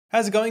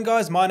How's it going,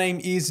 guys? My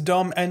name is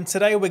Dom, and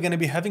today we're going to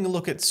be having a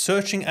look at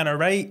searching an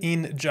array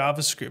in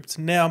JavaScript.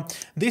 Now,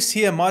 this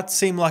here might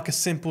seem like a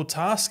simple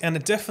task, and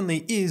it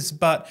definitely is,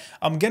 but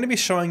I'm going to be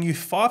showing you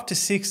 5 to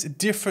 6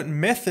 different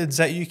methods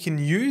that you can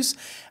use,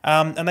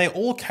 and they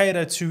all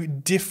cater to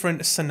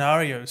different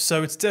scenarios.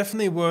 So it's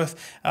definitely worth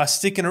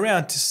sticking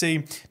around to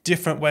see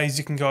different ways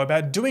you can go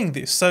about doing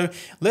this. So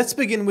let's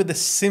begin with a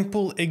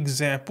simple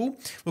example.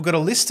 We've got a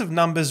list of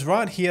numbers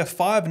right here,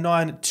 5,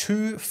 9,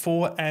 2,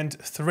 4, and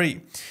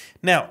 3.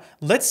 Now,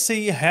 let's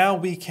see how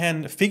we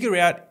can figure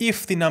out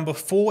if the number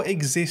 4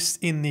 exists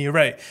in the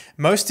array.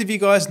 Most of you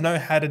guys know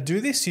how to do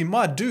this. You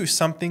might do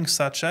something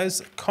such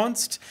as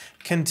const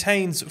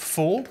contains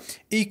 4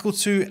 equal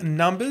to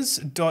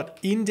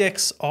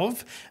numbers.index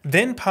of,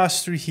 then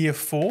pass through here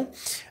 4,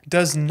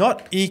 does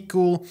not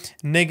equal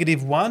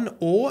 -1,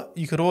 or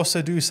you could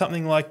also do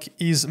something like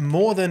is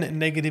more than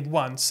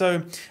 -1.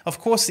 So of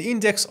course the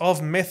index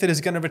of method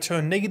is going to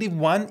return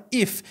 -1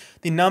 if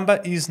the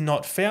number is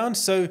not found.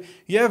 So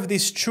you have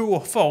this true or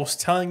false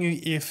telling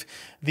you if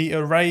the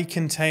array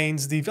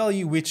contains the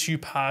value which you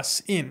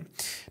pass in.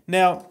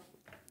 Now,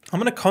 I'm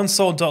going to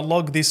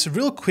console.log this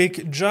real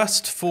quick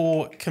just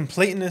for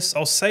completeness.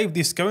 I'll save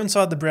this, go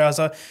inside the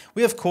browser.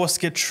 We of course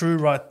get true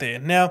right there.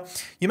 Now,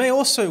 you may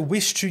also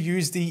wish to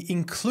use the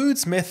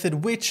includes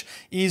method, which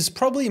is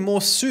probably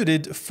more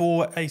suited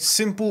for a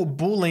simple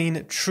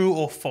Boolean true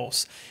or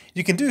false.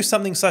 You can do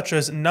something such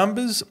as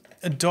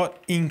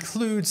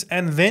numbers.includes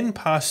and then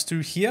pass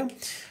through here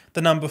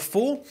the number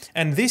 4,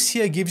 and this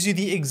here gives you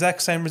the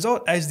exact same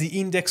result as the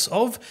index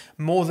of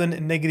more than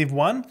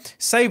 -1.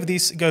 Save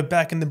this, go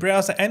back in the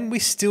browser, and we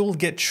still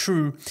get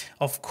true,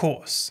 of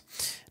course.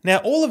 Now,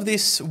 all of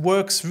this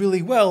works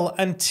really well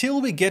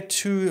until we get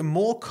to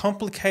more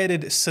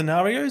complicated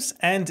scenarios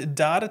and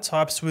data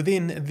types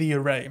within the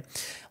array.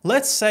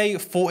 Let's say,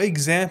 for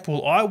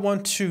example, I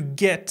want to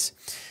get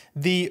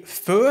the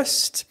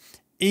first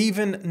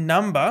even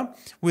number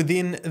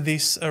within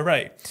this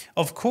array.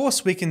 Of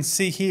course, we can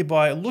see here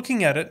by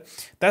looking at it,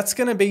 that's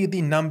going to be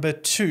the number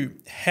 2.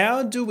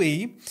 How do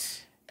we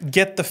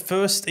get the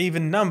first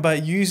even number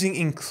using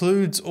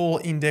includes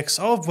or index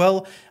of?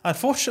 Well,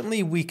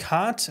 unfortunately we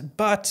can't,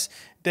 but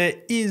there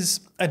is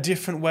a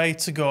different way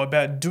to go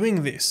about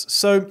doing this.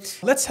 So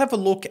let's have a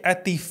look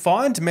at the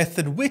find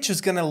method, which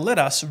is going to let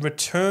us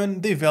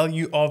return the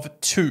value of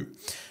 2.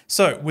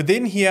 So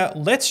within here,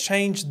 let's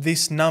change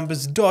this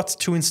numbers dot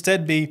to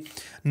instead be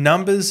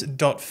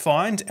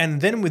numbers.find. And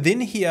then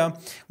within here,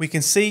 we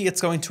can see it's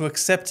going to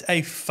accept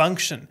a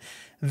function.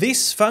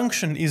 This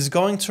function is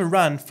going to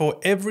run for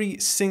every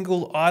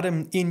single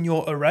item in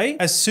your array.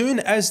 As soon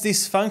as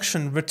this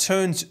function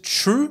returns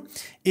true,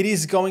 it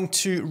is going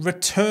to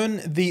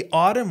return the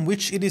item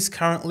which it is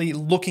currently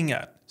looking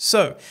at.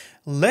 So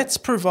let's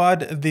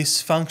provide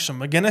this function.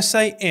 We're going to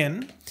say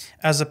n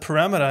as a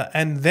parameter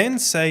and then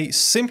say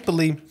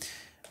simply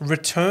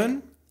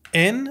return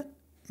n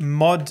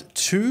mod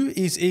 2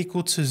 is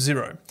equal to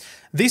 0.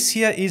 This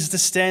here is the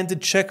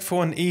standard check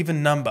for an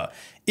even number.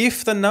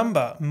 If the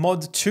number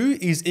mod 2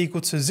 is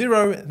equal to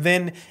 0,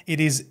 then it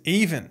is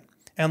even.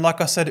 And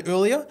like I said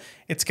earlier,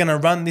 it's going to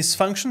run this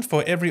function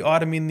for every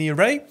item in the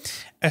array.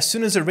 As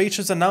soon as it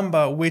reaches a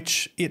number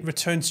which it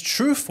returns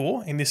true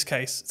for, in this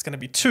case, it's going to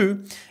be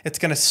 2, it's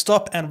going to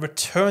stop and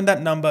return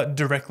that number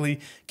directly,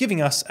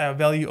 giving us our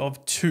value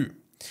of 2.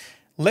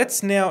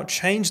 Let's now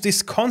change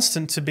this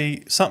constant to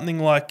be something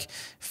like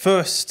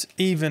first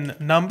even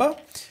number.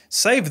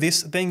 Save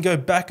this, then go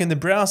back in the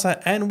browser,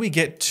 and we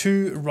get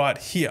 2 right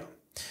here.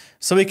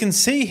 So we can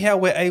see how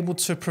we're able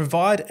to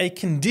provide a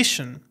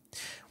condition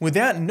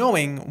without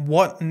knowing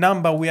what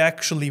number we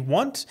actually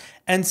want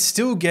and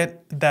still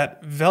get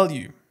that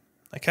value,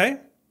 okay?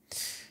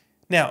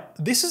 Now,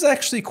 this is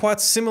actually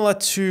quite similar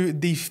to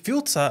the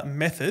filter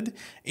method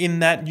in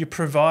that you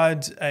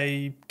provide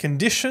a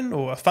condition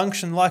or a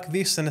function like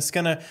this and it's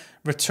going to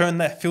return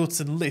that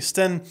filtered list.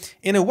 And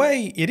in a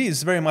way, it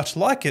is very much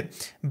like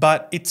it,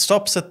 but it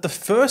stops at the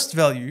first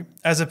value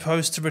as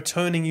opposed to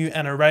returning you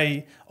an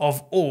array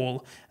of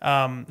all,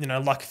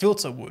 like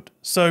filter would.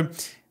 So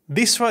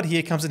this right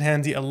here comes in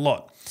handy a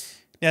lot.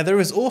 Now, there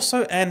is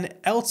also an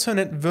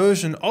alternate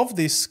version of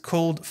this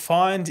called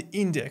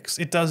findIndex.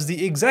 It does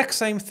the exact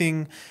same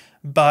thing,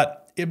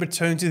 but it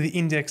returns you the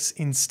index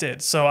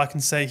instead. So I can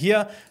say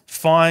here,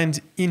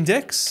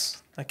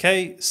 findIndex,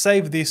 okay,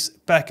 save this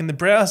back in the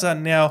browser.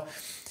 Now,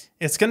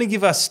 it's going to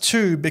give us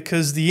 2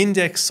 because the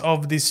index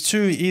of this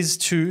 2 is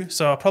 2.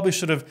 So I probably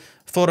should have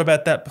thought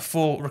about that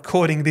before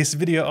recording this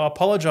video. I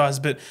apologize,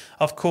 but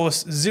of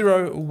course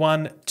 0,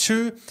 1,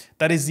 2,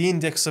 that is the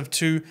index of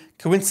 2,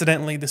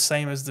 coincidentally the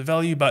same as the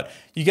value, but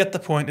you get the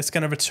point. It's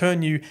going to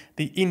return you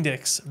the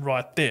index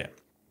right there.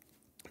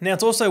 Now,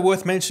 it's also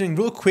worth mentioning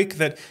real quick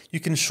that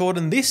you can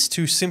shorten this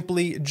to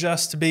simply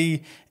just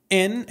be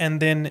n and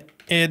then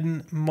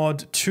n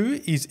mod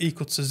 2 is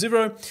equal to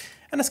 0,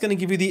 and it's going to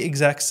give you the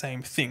exact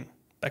same thing.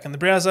 Back in the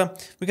browser,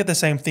 we get the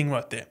same thing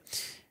right there.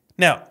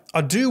 Now, I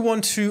do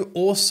want to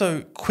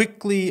also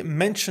quickly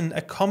mention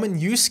a common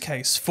use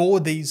case for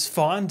these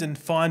find and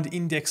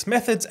findIndex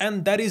methods,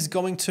 and that is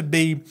going to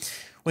be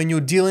when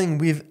you're dealing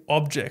with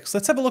objects.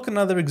 Let's have a look at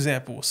another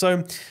example. So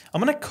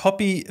I'm going to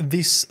copy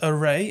this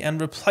array and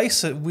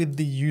replace it with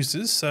the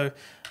users. So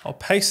I'll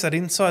paste that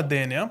inside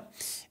there now.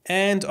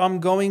 And I'm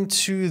going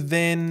to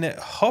then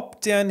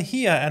hop down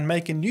here and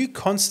make a new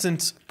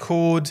constant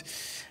called,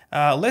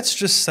 let's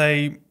just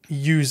say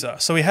user.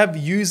 So we have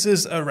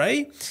users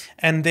array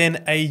and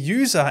then a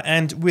user.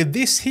 And with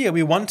this here,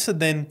 we want to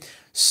then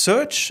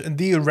search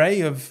the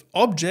array of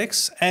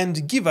objects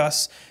and give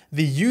us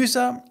the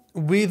user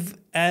with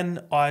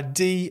an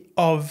ID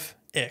of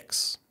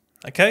X.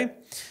 Okay,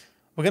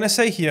 we're going to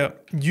say here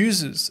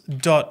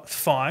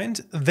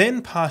users.find,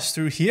 then pass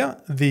through here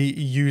the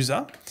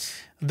user,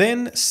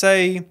 then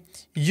say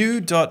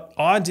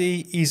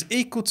u.id is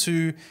equal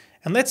to,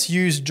 and let's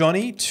use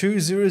Johnny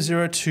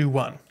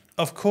 20021.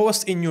 Of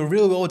course, in your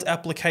real world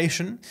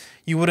application,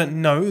 you wouldn't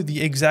know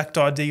the exact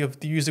ID of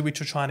the user which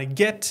you're trying to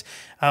get.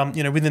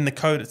 Within the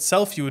code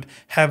itself, you would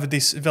have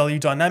this value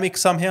dynamic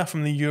somehow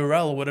from the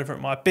URL or whatever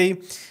it might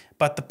be.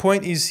 But the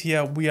point is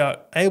here, we are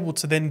able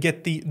to then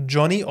get the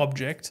Johnny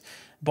object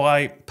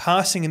by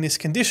passing in this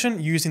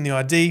condition using the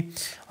ID.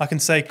 I can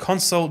say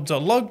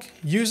console.log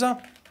user,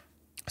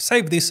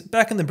 save this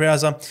back in the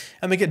browser,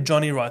 and we get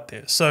Johnny right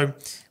there. So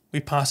we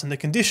pass in the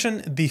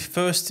condition, the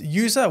first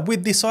user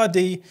with this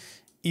ID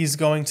is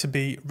going to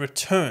be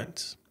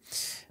returned.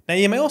 Now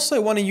you may also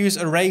want to use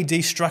array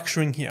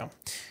destructuring here.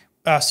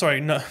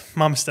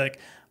 My mistake.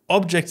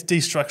 Object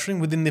destructuring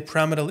within the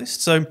parameter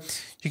list. So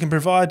you can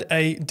provide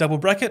a double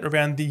bracket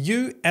around the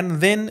U and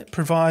then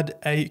provide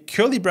a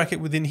curly bracket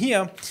within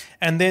here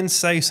and then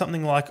say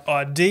something like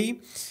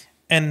ID,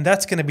 and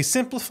that's going to be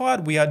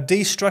simplified. We are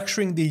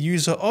destructuring the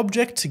user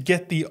object to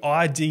get the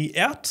ID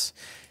out.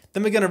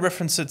 Then we're going to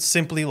reference it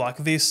simply like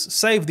this,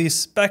 save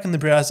this back in the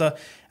browser,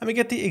 and we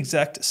get the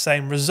exact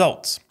same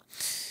results.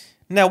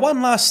 Now,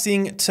 one last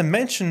thing to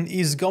mention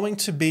is going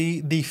to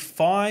be the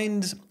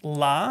find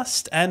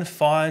last and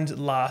find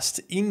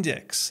last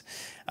index.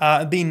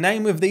 The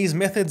name of these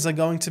methods are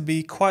going to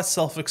be quite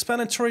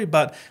self-explanatory,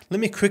 but let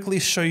me quickly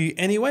show you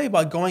anyway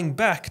by going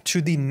back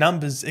to the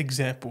numbers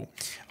example.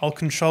 I'll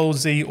Control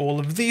Z all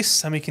of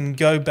this and we can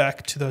go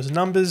back to those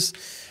numbers.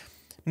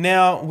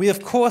 Now, we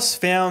of course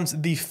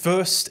found the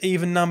first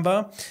even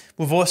number.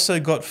 We've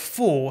also got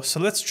 4, so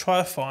let's try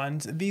to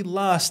find the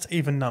last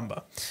even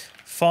number.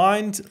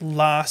 Find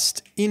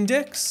last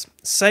index,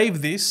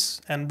 save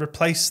this and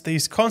replace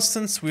these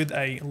constants with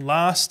a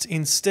last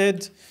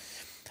instead.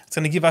 It's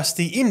going to give us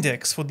the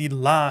index for the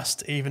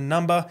last even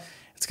number.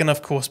 It's going to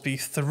of course be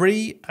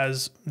 3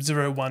 as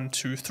 0, 1,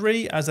 2,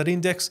 3 as that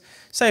index.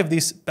 Save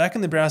this back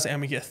in the browser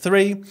and we get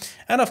 3.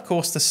 And of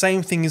course the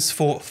same thing is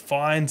for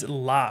find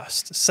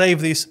last.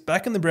 Save this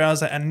back in the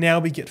browser and now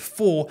we get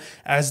 4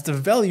 as the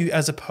value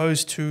as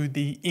opposed to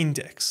the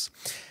index.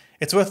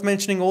 It's worth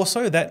mentioning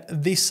also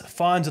that this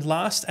find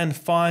last and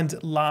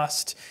find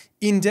last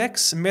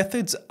index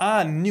methods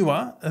are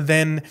newer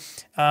than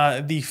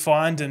the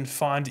find and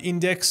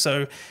findIndex.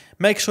 So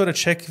make sure to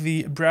check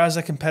the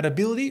browser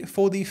compatibility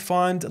for the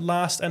find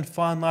last and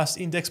find last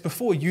index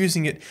before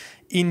using it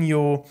in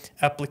your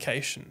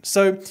application.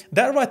 So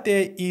that right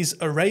there is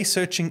array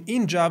searching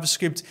in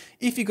JavaScript.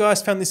 If you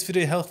guys found this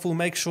video helpful,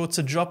 make sure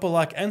to drop a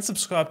like and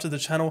subscribe to the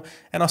channel,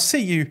 and I'll see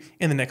you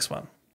in the next one.